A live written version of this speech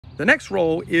The next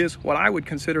roll is what I would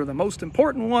consider the most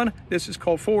important one. This is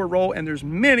called forward roll, and there's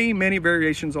many, many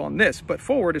variations on this, but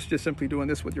forward is just simply doing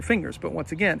this with your fingers. But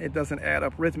once again, it doesn't add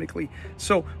up rhythmically.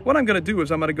 So what I'm gonna do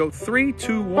is I'm gonna go 3,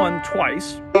 2, 1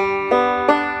 twice,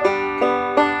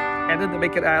 and then to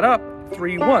make it add up,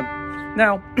 3, 1.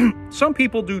 Now, some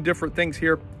people do different things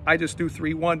here. I just do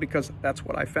 3, 1 because that's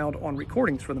what I found on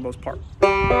recordings for the most part.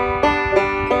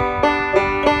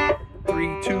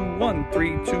 3, 2, 1,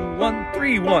 3, 2, 1,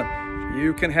 3, 1.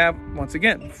 You can have, once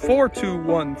again, 4, 2,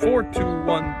 1, 4, 2,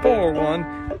 1, 4,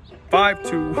 1, 5,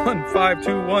 2, 1, 5,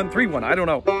 2, 1, 3, 1. I don't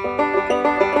know.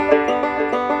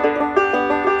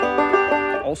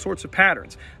 All sorts of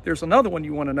patterns. There's another one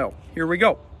you want to know. Here we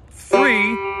go.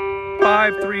 3,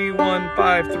 5, 3, 1,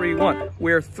 5, 3, 1,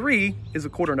 where 3 is a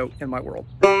quarter note in my world.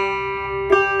 And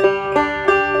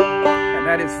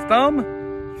that is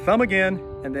thumb, thumb again,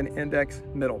 and then index,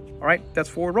 middle. All right, that's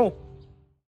forward roll.